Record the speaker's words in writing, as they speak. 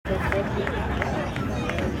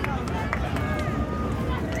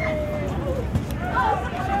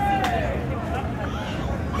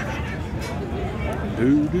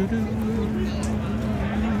Do, do, do.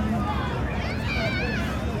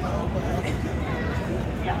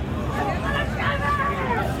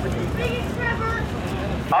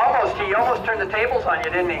 He almost turned the tables on you,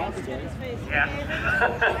 didn't he? Yeah.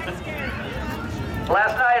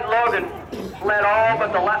 Last night, Logan led all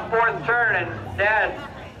but the fourth turn, and Dad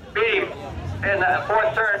beat him in the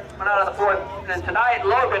fourth turn, went out of the fourth. And tonight,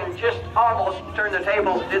 Logan just almost turned the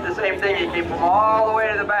tables, did the same thing. He came from all the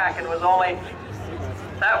way to the back and was only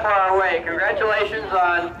that far away. Congratulations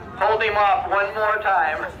on holding him off one more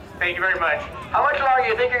time. Thank you very much. How much longer do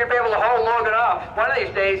you think you're going to be able to hold Logan off? One of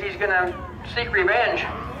these days, he's going to seek revenge.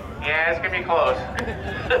 Yeah, it's going to be close.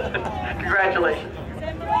 Congratulations.